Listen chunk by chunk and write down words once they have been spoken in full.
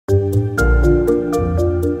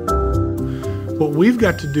What we've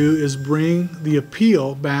got to do is bring the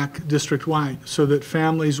appeal back district-wide so that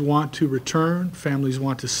families want to return, families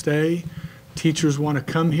want to stay, teachers want to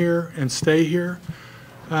come here and stay here.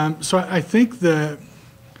 So I think the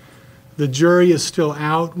jury is still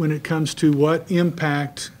out when it comes to what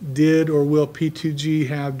impact did or will P2G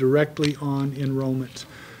have directly on enrollment.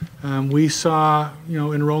 We saw,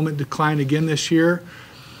 enrollment decline again this year,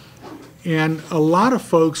 and a lot of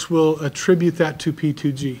folks will attribute that to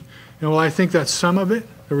P2G. Well, I think that's some of it.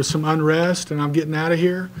 There was some unrest, and I'm getting out of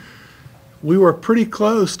here. We were pretty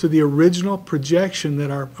close to the original projection that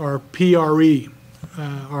our PRE,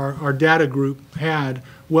 our data group, had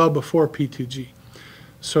well before P2G.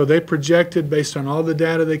 So they projected, based on all the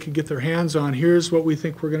data they could get their hands on, here's what we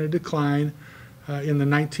think we're going to decline in the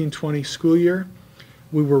 1920 school year.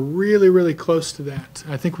 We were really, really close to that,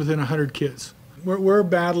 I think within 100 kids. We're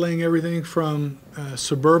battling everything from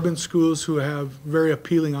suburban schools who have very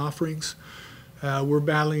appealing offerings. We're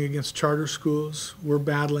battling against charter schools. We're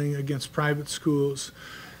battling against private schools.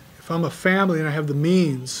 If I'm a family and I have the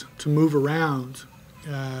means to move around,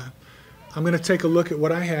 I'm going to take a look at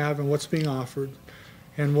what I have and what's being offered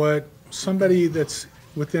and what somebody that's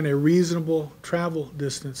within a reasonable travel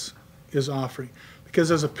distance is offering. Because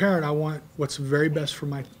as a parent, I want what's very best for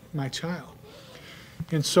my child.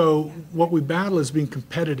 And so what we battle is being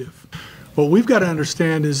competitive. What we've got to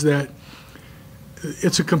understand is that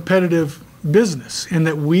it's a competitive business and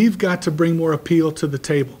that we've got to bring more appeal to the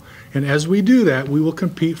table. And as we do that, we will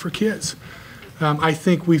compete for kids. I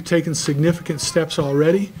think we've taken significant steps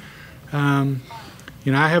already. I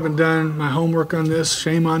haven't done my homework on this,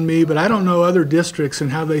 shame on me, but I don't know other districts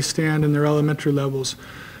and how they stand in their elementary levels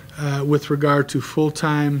with regard to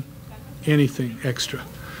full-time anything extra.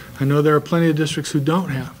 I know there are plenty of districts who don't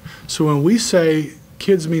have. So when we say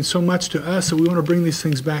kids mean so much to us that we want to bring these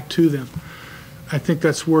things back to them, I think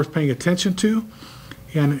that's worth paying attention to,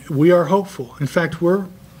 and we are hopeful. In fact, we're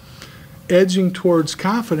edging towards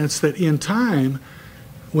confidence that in time,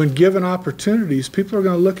 when given opportunities, people are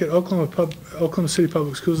going to look at Oklahoma City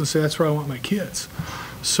Public Schools and say, that's where I want my kids.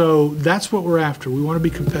 So that's what we're after. We want to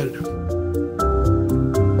be competitive.